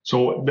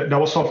So that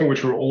was something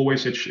which we were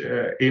always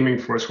aiming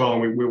for as well.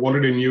 And we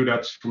already knew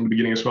that from the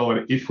beginning as well,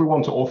 that if we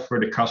want to offer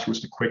the customers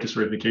the quickest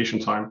verification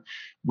time,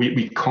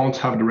 we can't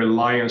have the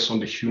reliance on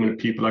the human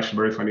people actually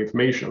verifying the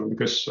information,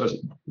 because as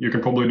you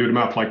can probably do the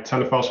math, like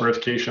 10,000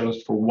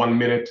 verifications for 1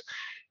 minute,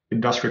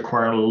 it does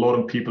require a lot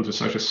of people to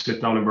essentially sit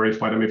down and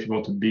verify them if you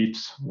want to beat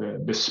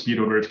the speed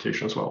of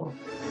verification as well.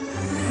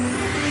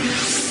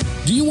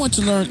 Do you want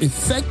to learn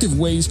effective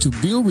ways to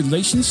build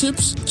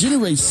relationships,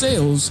 generate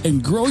sales,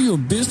 and grow your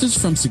business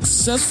from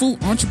successful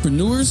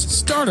entrepreneurs,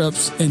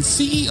 startups, and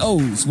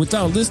CEOs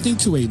without listening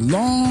to a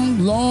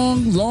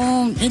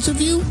long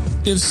interview?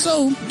 If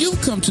so,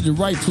 you've come to the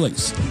right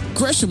place.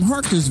 Gresham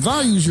Harkless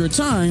values your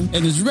time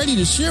and is ready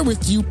to share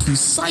with you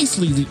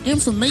precisely the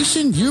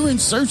information you're in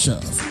search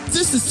of.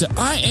 This is the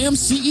I Am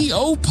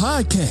CEO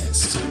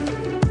podcast.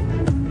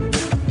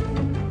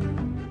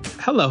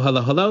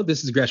 Hello.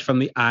 This is Gresh from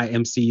the I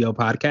Am CEO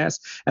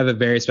podcast. I have a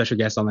very special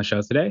guest on the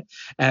show today.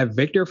 I have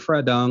Victor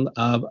Fradung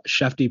of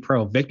Chefty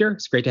Pro. Victor,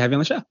 it's great to have you on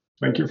the show.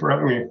 Thank you for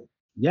having me.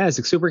 Yes,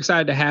 super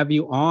excited to have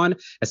you on.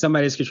 As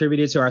somebody who's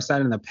contributed to our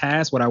site in the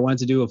past, what I wanted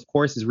to do, of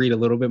course, is read a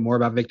little bit more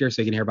about Victor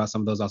so you can hear about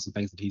some of those awesome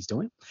things that he's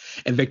doing.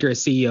 And Victor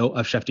is CEO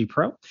of Chefty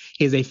Pro.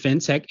 He is a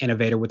fintech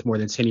innovator with more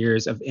than 10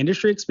 years of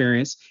industry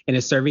experience and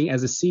is serving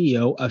as the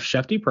CEO of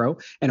Chefty Pro,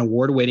 an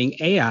award-winning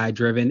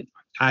AI-driven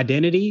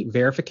identity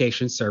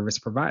verification service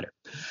provider.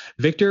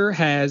 Victor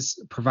has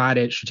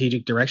provided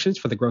strategic directions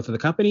for the growth of the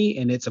company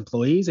and its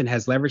employees and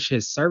has leveraged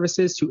his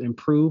services to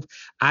improve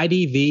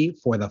IDV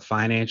for the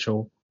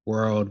financial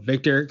world.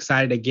 Victor,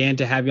 excited again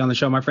to have you on the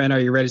show, my friend. Are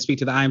you ready to speak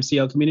to the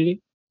IMCO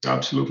community?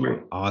 Absolutely.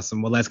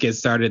 Awesome. Well, let's get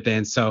started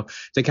then. So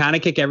to kind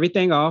of kick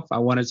everything off, I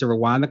wanted to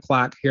rewind the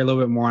clock, hear a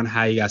little bit more on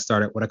how you got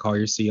started, what I call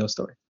your CEO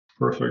story.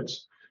 Perfect.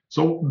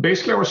 So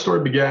basically our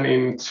story began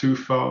in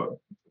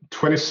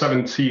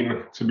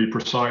 2017, to be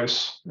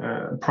precise.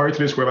 Prior to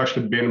this, we've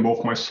actually been,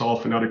 both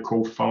myself and other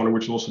co-founder,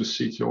 which is also the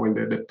CTO in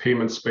the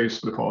payment space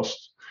for the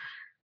past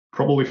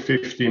probably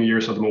 15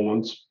 years at the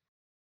moment.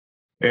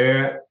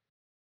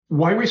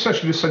 Why we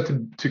essentially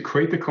decided to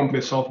create the company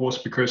itself was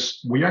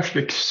because we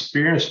actually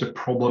experienced the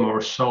problem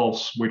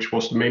ourselves, which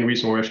was the main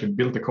reason why we actually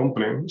built the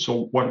company.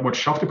 So what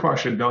Chefty Pro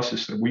actually does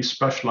is that we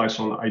specialize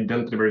on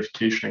identity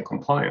verification and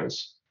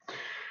compliance.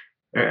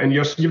 And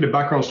just to give the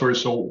background story,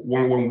 so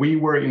when we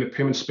were in the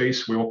payment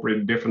space, we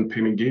operated different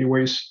payment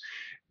gateways.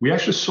 We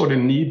actually saw the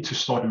need to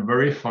start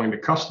verifying the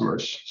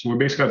customers. So we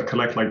basically had to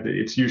collect,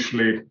 it's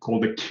usually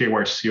called the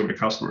KYC of the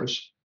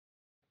customers.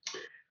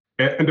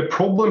 And the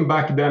problem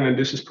back then, and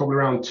this is probably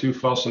around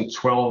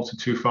 2012 to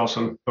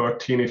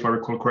 2013, if I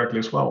recall correctly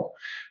as well,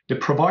 the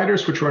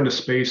providers which were in the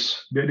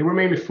space, they were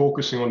mainly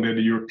focusing on the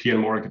European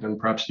market and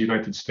perhaps the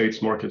United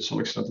States market to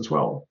some extent as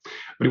well.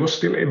 But it was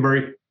still a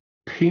very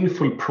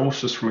painful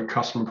process from a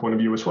customer point of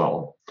view as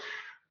well.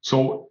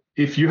 So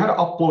if you had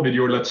uploaded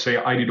your, let's say,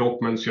 ID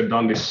documents, you had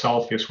done this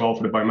selfie as well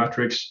for the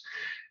biometrics,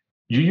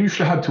 you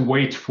usually had to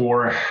wait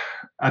for,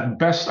 at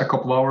best, a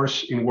couple of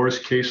hours, in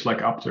worst case,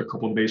 up to a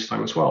couple of days'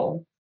 time as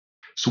well.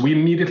 So we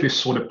immediately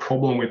saw the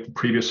problem with the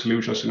previous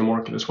solutions in the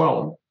market as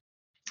well.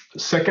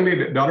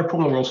 Secondly, the other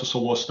problem we also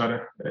saw was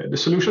that the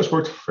solutions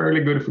worked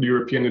fairly good for the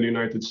European and the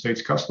United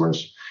States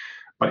customers.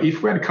 But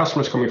if we had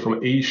customers coming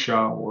from Asia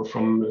or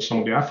from some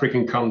of the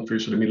African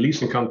countries or the Middle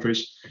Eastern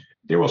countries,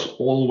 there was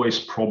always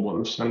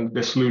problems and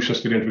the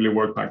solutions didn't really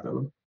work back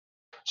then.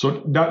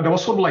 So that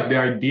was sort of the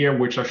idea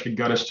which actually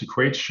got us to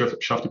create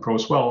Chefty Pro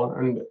as well.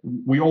 And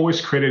we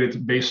always created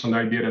it based on the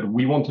idea that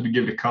we wanted to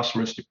give the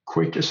customers the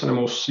quickest and the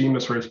most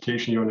seamless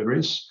verification journey there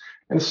is.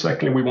 And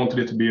secondly, we wanted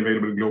it to be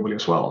available globally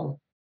as well.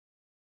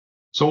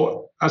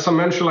 So as I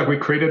mentioned, we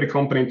created the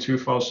company in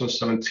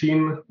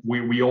 2017.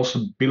 We also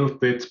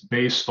built it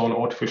based on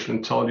artificial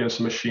intelligence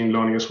and machine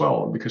learning as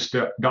well, because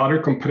the other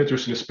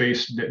competitors in the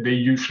space, they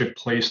usually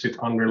placed it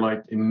under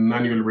a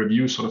manual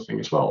review sort of thing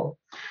as well.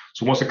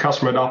 So once the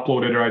customer had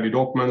uploaded their ID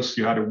documents,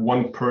 you had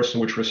one person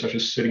which was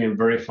essentially sitting and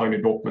verifying the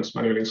documents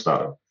manually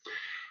instead.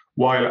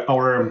 While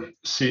our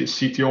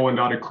CTO and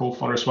the other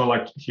co-founder as well,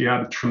 he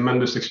had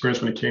tremendous experience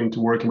when it came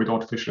to working with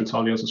artificial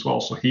intelligence as well.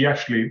 So he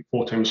actually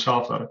thought to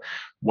himself that,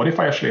 what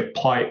if I actually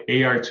apply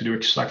AI to do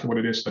exactly what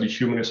it is that a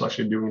human is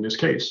actually doing in this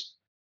case?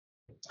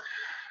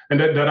 And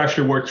that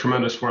actually worked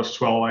tremendous for us as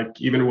well.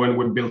 Even when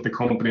we built the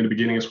company in the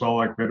beginning as well,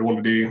 we had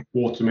already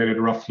automated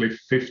roughly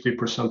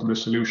 50% of the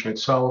solution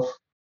itself.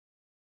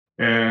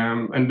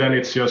 And then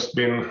it's just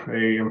been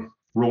a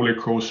roller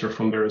coaster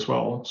from there as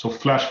well. So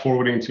flash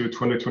forwarding to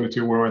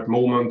 2022, where at the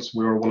moment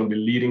we are one of the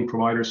leading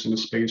providers in the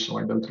space of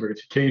identity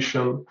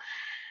verification.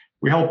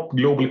 We help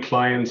global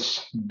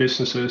clients,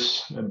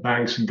 businesses,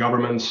 banks,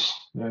 governments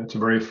to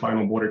verify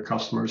and onboard their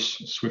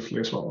customers swiftly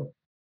as well.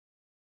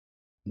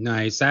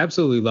 Nice. I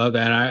absolutely love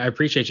that. I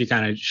appreciate you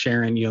kind of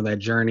sharing, that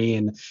journey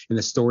and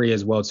the story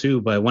as well too.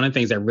 But one of the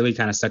things that really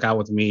kind of stuck out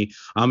with me,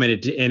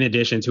 in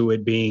addition to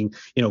it being,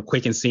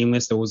 quick and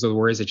seamless, those are the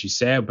words that you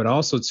said, but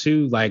also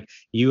too, like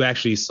you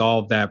actually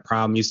solved that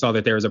problem. You saw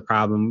that there was a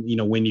problem,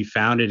 when you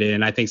founded it.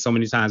 And I think so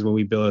many times when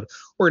we build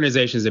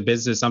organizations and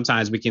business,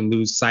 sometimes we can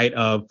lose sight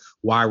of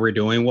why we're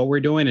doing what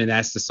we're doing, and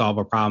that's to solve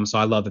a problem. So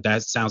I love that.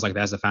 That sounds like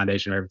that's the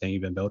foundation of everything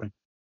you've been building.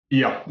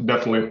 Yeah,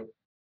 definitely.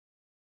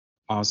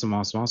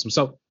 Awesome.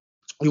 So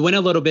we went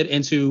a little bit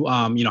into,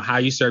 how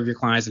you serve your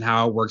clients and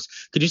how it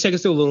works. Could you take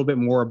us through a little bit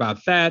more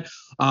about that?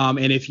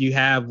 And if you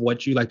have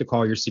what you like to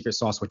call your secret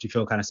sauce, what you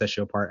feel kind of sets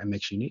you apart and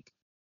makes you unique?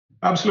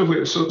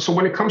 Absolutely. So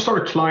when it comes to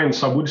our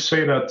clients, I would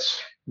say that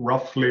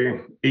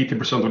roughly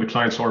 80% of the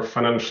clients are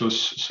financial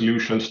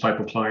solutions type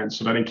of clients.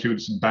 So that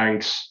includes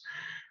banks,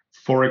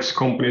 Forex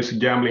companies,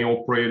 gambling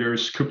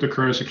operators,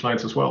 cryptocurrency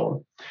clients as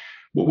well.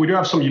 But we do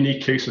have some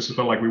unique cases as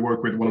well, like we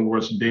work with one of the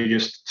world's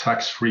biggest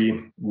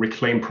tax-free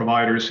reclaim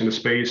providers in the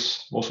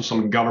space, also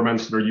some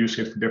governments that are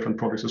using it for different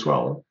projects as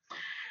well.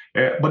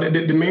 But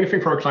the main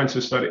thing for our clients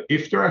is that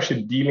if they're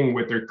actually dealing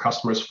with their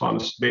customers'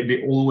 funds,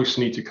 they always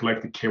need to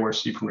collect the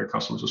KYC from their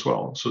customers as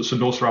well. So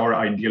those are our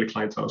ideal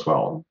clientele as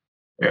well.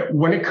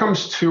 When it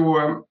comes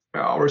to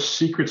our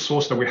secret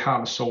sauce that we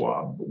have,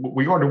 so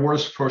we are the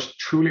world's first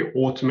truly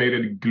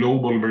automated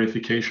global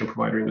verification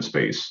provider in the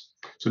space.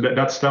 So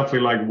that's definitely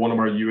like one of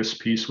our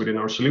USPs within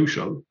our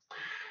solution.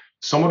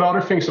 Some of the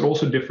other things that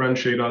also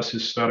differentiate us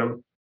is that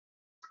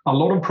a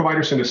lot of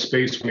providers in the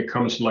space, when it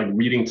comes to like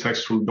reading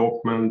text from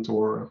document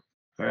or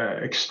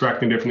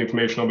extracting different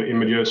information of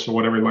images or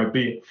whatever it might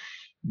be,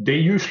 they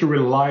usually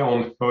rely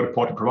on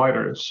third-party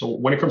providers. So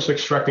when it comes to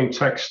extracting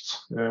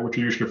text, which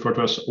we usually refer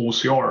to as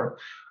OCR,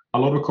 a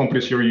lot of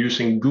companies are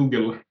using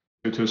Google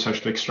to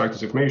essentially extract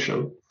this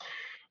information.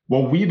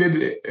 What we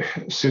did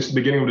since the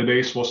beginning of the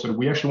days was that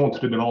we actually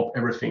wanted to develop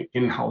everything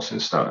in-house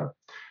instead.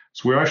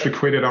 So we actually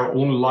created our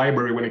own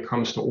library when it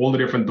comes to all the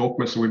different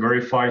documents that we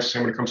verify,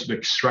 same when it comes to the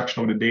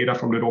extraction of the data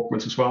from the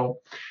documents as well.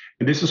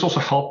 And this has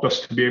also helped us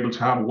to be able to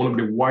have one of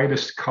the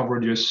widest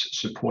coverages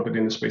supported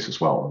in the space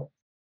as well.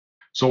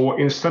 So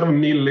instead of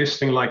me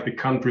listing like the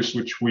countries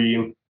which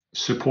we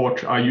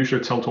support, I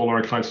usually tell to all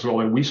our clients as well,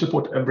 and we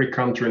support every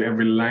country and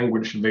every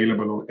language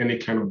available on any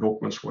kind of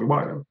documents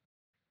worldwide.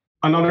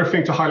 Another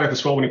thing to highlight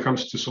as well when it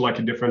comes to like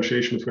a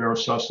differentiation between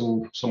ourselves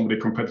and some of the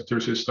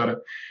competitors is that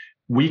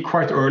we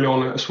quite early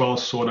on as well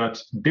saw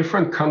that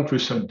different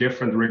countries have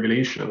different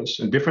regulations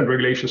and different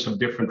regulations have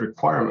different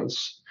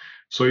requirements.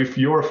 So if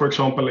you're, for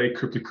example, a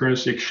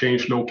cryptocurrency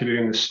exchange located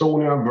in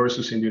Estonia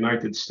versus in the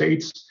United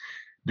States,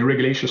 the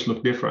regulations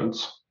look different.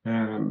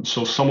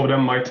 So some of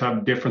them might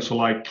have different, so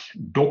like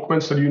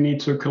documents that you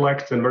need to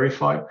collect and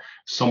verify.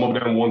 Some of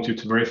them want you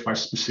to verify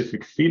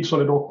specific fields on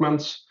the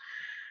documents.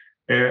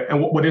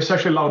 And what this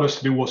actually allowed us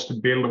to do was to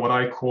build what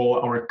I call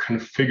our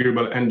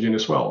configurable engine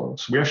as well.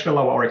 So we actually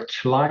allow our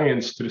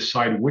clients to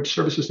decide which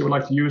services they would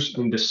like to use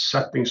and the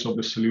settings of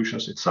the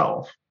solutions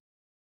itself.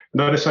 And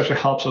that essentially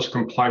helps us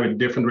comply with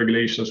different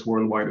regulations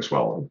worldwide as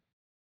well.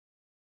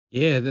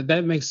 Yeah,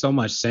 that makes so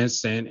much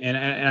sense, and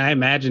I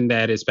imagine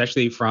that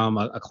especially from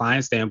a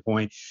client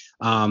standpoint,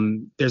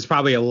 there's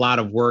probably a lot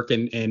of work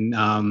and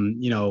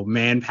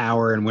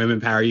manpower and women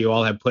power you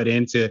all have put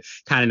into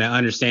kind of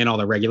understand all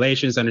the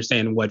regulations,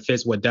 understand what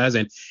fits, what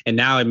doesn't, and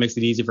now it makes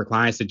it easy for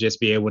clients to just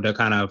be able to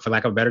kind of, for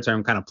lack of a better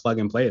term, kind of plug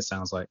and play. It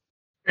sounds like.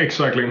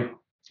 Exactly.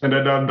 And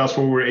that's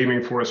what we're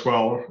aiming for as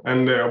well.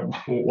 And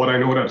what I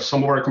know that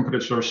some of our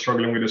competitors are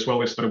struggling with as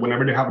well is that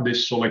whenever they have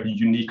this like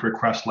unique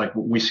request, like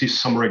we see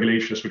some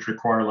regulations which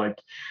require like,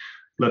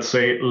 let's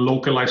say,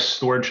 localized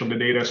storage of the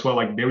data as well,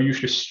 like they're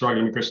usually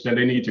struggling because then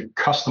they need to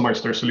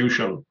customize their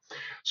solution.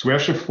 So we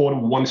actually thought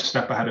one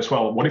step ahead as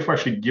well. What if we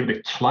actually give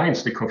the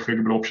clients the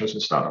configurable options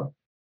instead?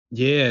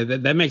 Yeah,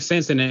 that makes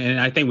sense. And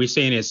I think we're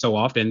seeing it so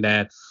often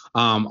that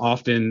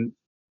often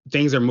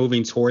things are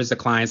moving towards the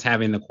clients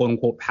having the quote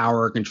unquote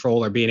power or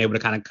control or being able to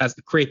kind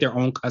of create their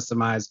own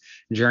customized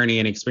journey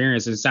and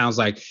experience. And it sounds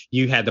like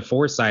you had the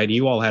foresight,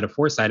 you all had a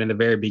foresight in the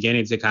very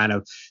beginning to kind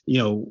of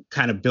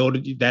build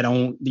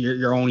that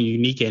your own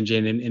unique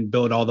engine and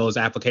build all those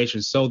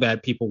applications so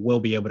that people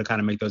will be able to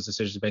kind of make those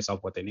decisions based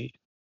off what they need.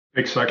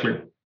 Exactly.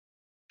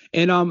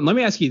 And let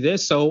me ask you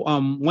this. So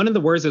one of the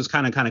words that's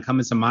kind of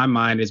coming to my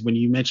mind is when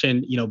you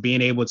mentioned,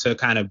 being able to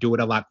kind of do it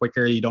a lot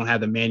quicker, you don't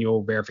have the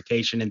manual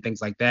verification and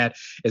things like that,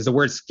 is the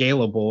word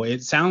scalable.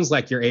 It sounds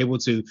like you're able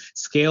to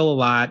scale a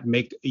lot,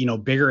 make,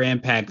 bigger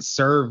impact,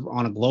 serve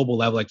on a global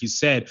level, like you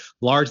said,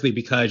 largely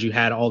because you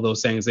had all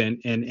those things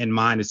in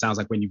mind, it sounds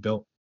like, when you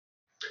built.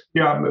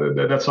 Yeah,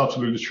 that's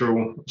absolutely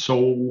true. So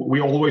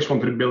we always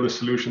wanted to build a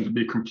solution to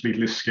be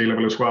completely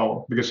scalable as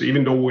well, because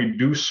even though we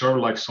do serve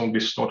like some of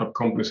these startup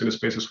companies in the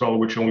space as well,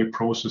 which only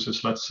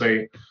processes, let's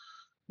say,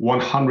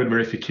 100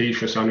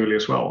 verifications annually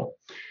as well,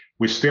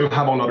 we still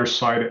have on the other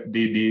side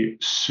the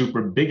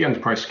super big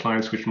enterprise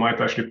clients, which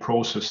might actually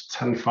process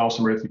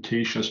 10,000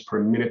 verifications per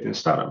minute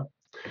instead.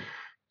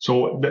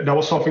 So that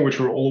was something which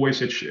we were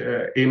always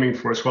aiming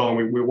for as well.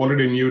 And we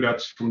already knew that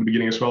from the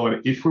beginning as well,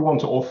 that if we want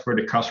to offer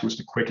the customers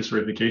the quickest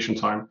verification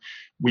time,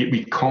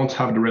 we can't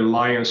have the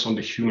reliance on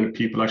the human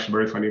people actually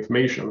verifying the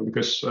information,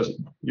 because as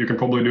you can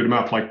probably do the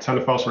math, like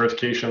 10,000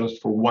 verifications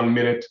for 1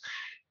 minute,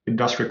 it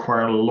does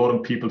require a lot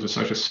of people to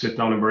essentially sit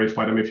down and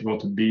verify them if you want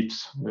to beat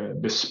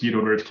the speed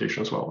of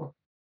verification as well.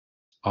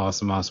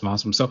 Awesome.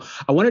 So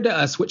I wanted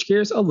to switch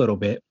gears a little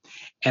bit,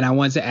 and I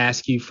wanted to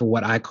ask you for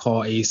what I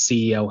call a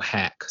CEO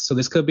hack. So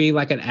this could be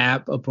like an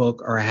app, a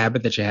book, or a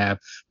habit that you have,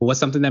 but what's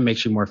something that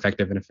makes you more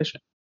effective and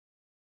efficient?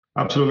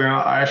 Absolutely.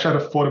 I actually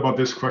had a thought about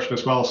this question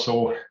as well.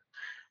 So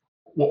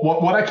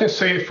what I can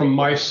say from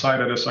my side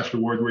that has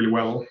actually worked really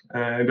well,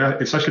 and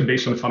it's actually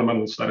based on the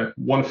fundamentals, that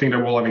one thing that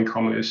we all have in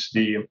common is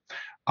the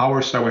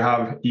hours that we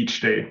have each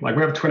day. Like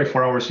we have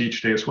 24 hours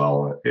each day as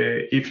well.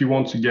 If you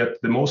want to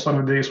get the most out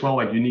of the day as well,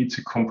 like you need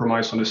to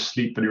compromise on the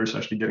sleep that you're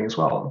essentially getting as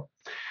well.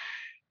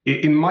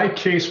 In my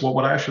case,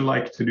 what I actually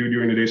like to do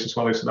during the days as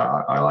well is that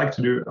I like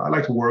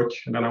to work,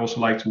 and then I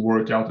also like to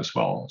work out as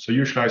well. So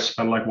usually I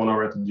spend like 1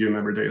 hour at the gym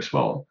every day as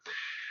well.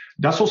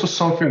 That's also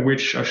something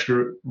which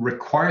actually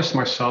requires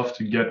myself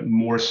to get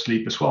more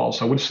sleep as well.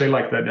 So I would say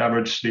like that the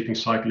average sleeping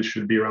cycle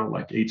should be around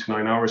like 8 to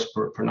 9 hours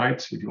per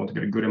night if you want to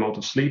get a good amount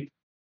of sleep.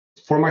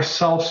 For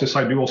myself, since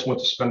I do also want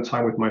to spend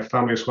time with my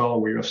family as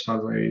well, we just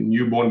have a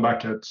newborn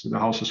back at the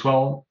house as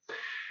well.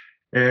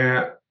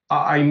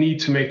 I need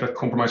to make that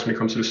compromise when it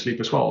comes to the sleep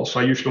as well. So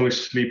I usually only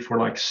sleep for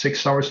like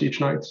 6 hours each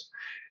night.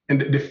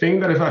 And the thing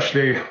that I've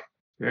actually,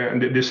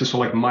 and this is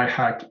like my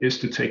hack, is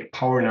to take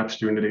power naps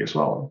during the day as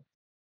well.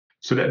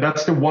 So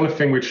that's the one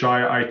thing which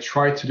I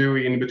try to do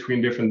in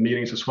between different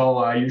meetings as well.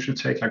 I usually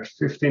take like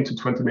 15 to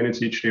 20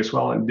 minutes each day as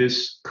well. And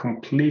this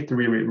completely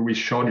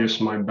recharges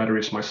my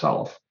batteries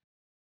myself.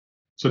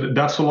 So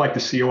that's sort of like the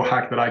CEO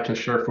hack that I can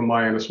share from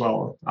my end as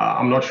well.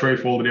 I'm not sure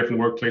if all the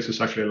different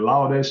workplaces actually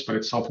allow this, but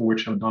it's something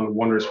which I've done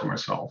wonders for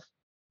myself.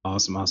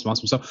 Awesome.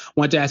 So I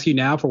want to ask you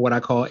now for what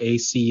I call a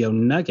CEO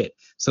nugget.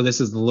 So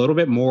this is a little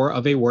bit more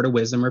of a word of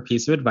wisdom or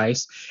piece of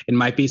advice. It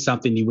might be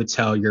something you would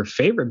tell your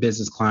favorite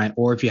business client,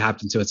 or if you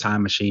hopped into a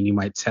time machine, you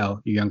might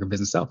tell your younger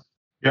business self.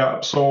 Yeah.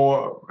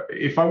 So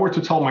if I were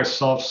to tell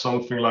myself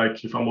something,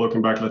 like if I'm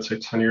looking back, let's say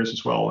 10 years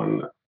as well,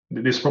 and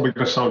this is probably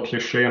going to sound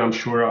cliche, and I'm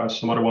sure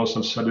some other ones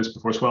have said this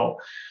before as well,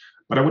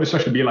 but I would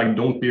essentially be like,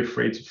 don't be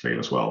afraid to fail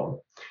as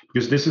well,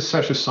 because this is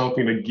actually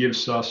something that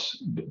gives us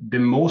the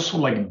most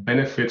like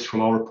benefits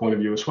from our point of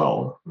view as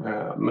well.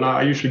 And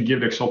I usually give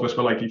the example as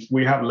well, like if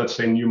we have, let's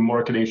say, new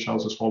marketing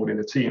channels as well within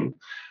the team,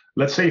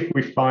 let's say if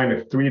we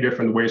find 3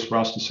 different ways for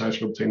us to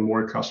essentially obtain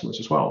more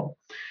customers as well.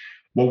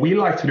 What we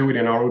like to do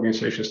within our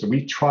organization is that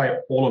we try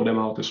all of them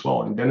out as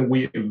well, and then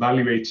we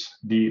evaluate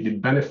the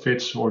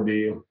benefits or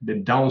the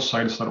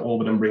downsides that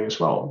all of them bring as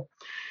well.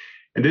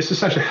 And this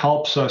essentially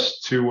helps us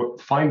to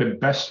find the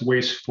best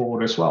ways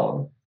forward as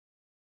well.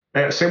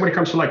 Same when it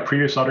comes to like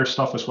previous other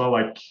stuff as well.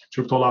 Like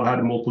truth told, I've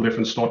had multiple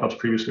different startups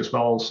previously as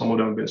well. Some of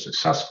them have been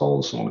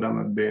successful, some of them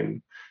have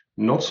been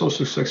not so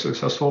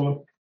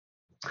successful.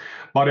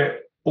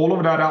 But all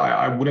of that,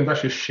 I wouldn't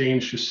actually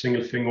change a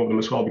single thing of them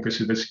as well, because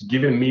it's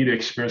given me the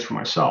experience for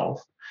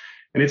myself.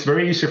 And it's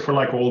very easy for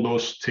like all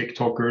those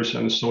TikTokers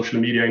and social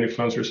media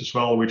influencers as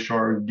well, which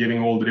are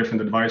giving all the different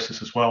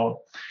advices as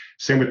well.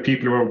 Same with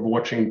people who are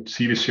watching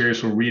TV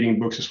series or reading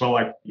books as well.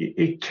 Like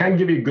it can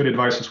give you good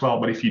advice as well,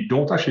 but if you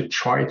don't actually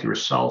try it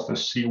yourself and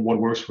see what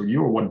works for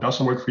you or what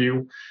doesn't work for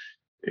you,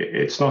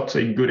 it's not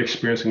a good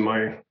experience in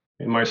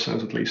my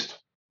sense, at least.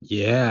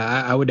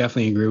 Yeah, I would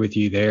definitely agree with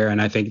you there. And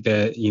I think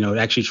that,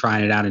 actually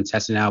trying it out and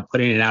testing it out,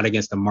 putting it out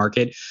against the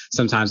market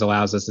sometimes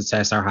allows us to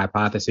test our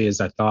hypotheses,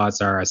 our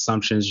thoughts, our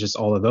assumptions, just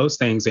all of those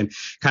things. And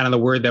kind of the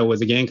word that was,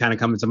 again, kind of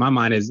coming to my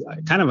mind is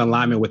kind of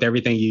alignment with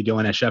everything you're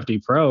doing at Chefty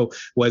Pro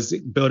was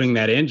building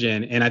that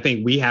engine. And I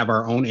think we have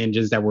our own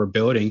engines that we're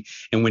building.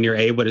 And when you're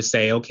able to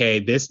say, okay,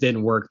 this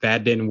didn't work,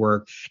 that didn't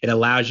work, it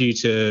allows you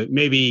to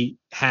maybe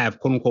have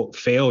quote unquote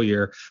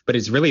failure, but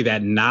it's really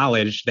that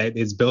knowledge that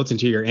is built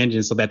into your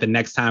engine so that the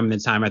next time and the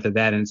time after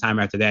that and the time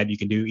after that, you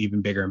can do even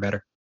bigger and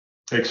better.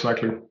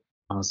 Exactly.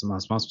 Awesome.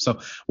 So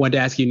I wanted to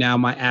ask you now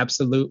my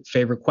absolute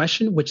favorite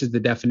question, which is the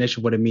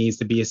definition of what it means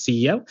to be a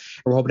CEO. And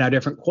we're hoping to have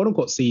different quote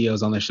unquote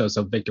CEOs on the show.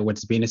 So Victor, what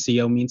does being a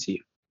CEO mean to you?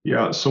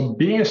 Yeah, so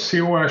being a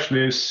CEO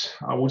actually is,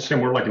 I would say,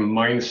 more like a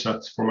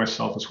mindset for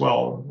myself as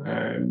well.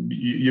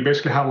 You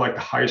basically have like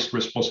the highest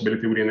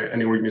responsibility within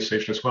any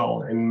organization as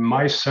well. In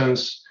my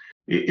sense,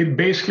 it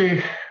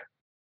basically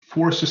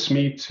forces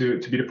me to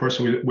be the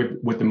person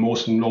with the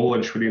most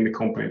knowledge within the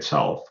company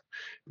itself.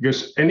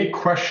 Because any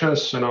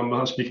questions, and I'm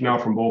not speaking now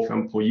from both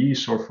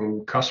employees or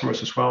from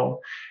customers as well,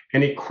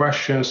 any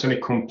questions, any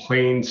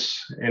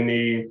complaints,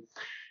 any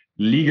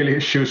legal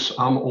issues,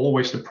 I'm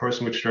always the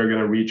person which they're going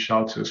to reach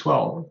out to as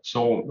well.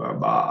 So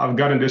I've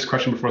gotten this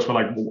question before as well,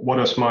 like what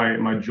does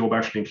my job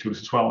actually include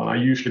as well? And I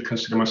usually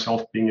consider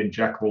myself being a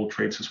jack of all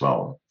trades as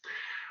well.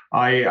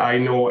 I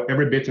know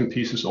every bit and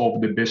pieces of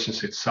the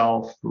business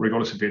itself,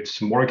 regardless if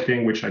it's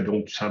marketing, which I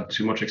don't have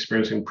too much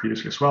experience in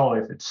previously as well,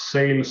 if it's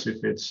sales,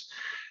 if it's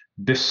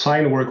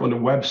design work on the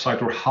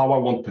website or how I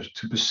want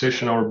to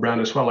position our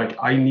brand as well. Like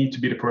I need to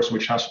be the person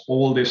which has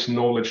all this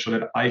knowledge so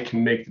that I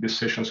can make the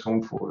decisions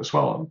going forward as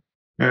well.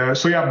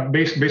 So yeah,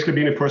 basically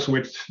being a person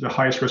with the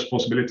highest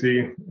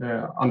responsibility,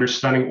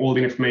 understanding all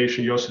the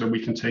information just so that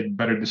we can take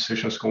better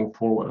decisions going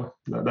forward.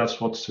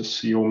 That's what the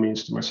CEO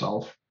means to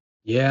myself.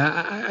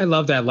 Yeah, I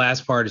love that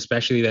last part,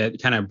 especially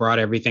that kind of brought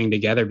everything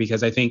together,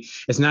 because I think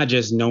it's not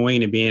just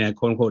knowing and being a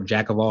quote unquote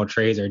jack of all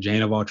trades or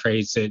Jane of all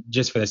trades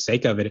just for the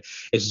sake of it.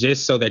 It's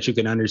just so that you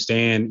can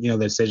understand, the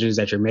decisions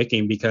that you're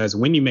making, because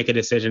when you make a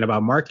decision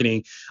about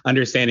marketing,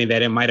 understanding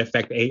that it might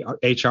affect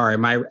HR, it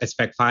might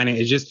affect finance,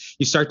 it's just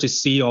you start to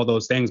see all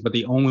those things. But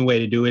the only way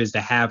to do it is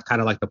to have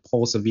kind of like the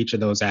pulse of each of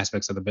those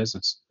aspects of the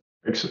business.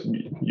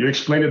 You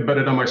explained it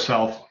better than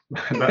myself.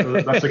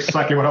 That's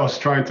exactly what I was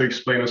trying to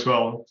explain as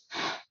well.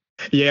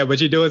 Yeah, but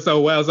you're doing so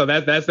well. So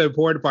that's the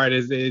important part.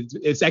 Is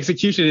it's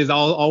execution is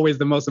always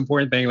the most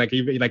important thing. Like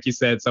you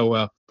said so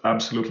well.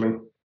 Absolutely.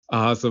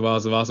 Awesome.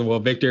 Well,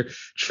 Victor,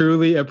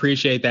 truly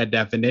appreciate that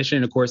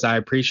definition. Of course, I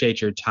appreciate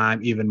your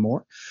time even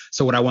more.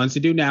 So what I wanted to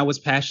do now was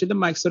pass you the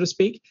mic, so to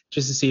speak,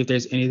 just to see if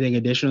there's anything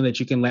additional that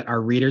you can let our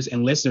readers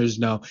and listeners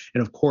know.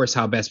 And of course,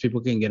 how best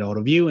people can get a hold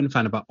of you and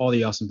find out all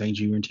the awesome things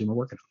you and your team are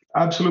working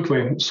on.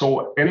 Absolutely.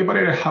 So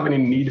anybody that have any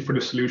need for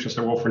the solutions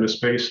that we offer in the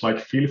space, like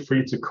feel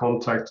free to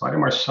contact either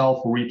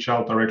myself or reach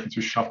out directly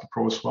to Shafty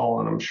Pro as well.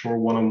 And I'm sure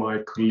one of my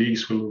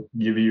colleagues will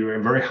give you a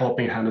very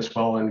helping hand as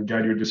well and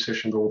guide your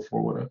decision going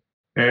forward.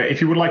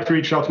 If you would like to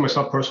reach out to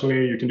myself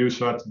personally, you can do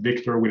so at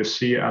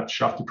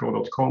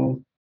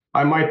victor@shaftypro.com.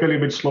 I might be a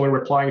little bit slow in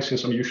replying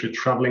since I'm usually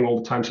traveling all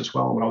the times as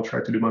well, but I'll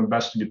try to do my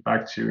best to get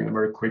back to you in a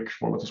very quick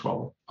format as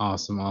well.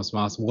 Awesome.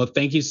 Well,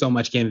 thank you so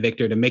much again,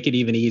 Victor. To make it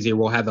even easier,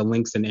 we'll have the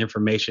links and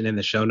information in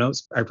the show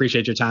notes. I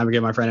appreciate your time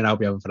again, my friend, and I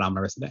hope you have a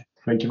phenomenal rest of the day.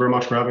 Thank you very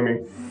much for having me.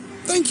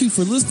 Thank you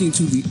for listening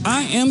to the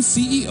I Am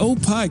CEO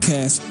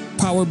podcast,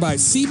 powered by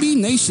CB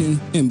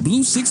Nation and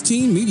Blue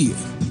 16 Media.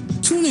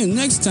 Tune in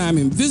next time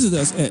and visit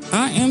us at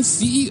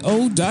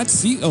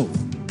imceo.co.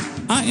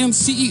 I Am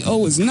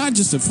CEO is not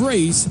just a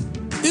phrase,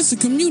 it's a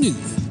community.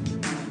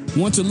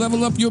 Want to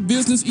level up your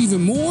business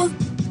even more?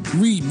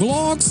 Read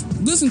blogs,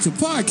 listen to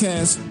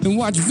podcasts, and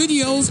watch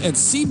videos at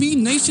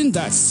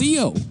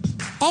cbnation.co.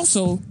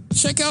 Also,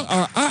 check out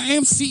our I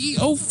Am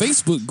CEO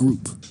Facebook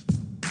group.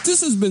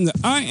 This has been the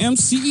I Am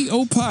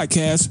CEO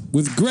podcast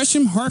with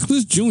Gresham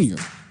Harkless Jr.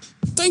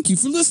 Thank you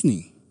for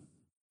listening.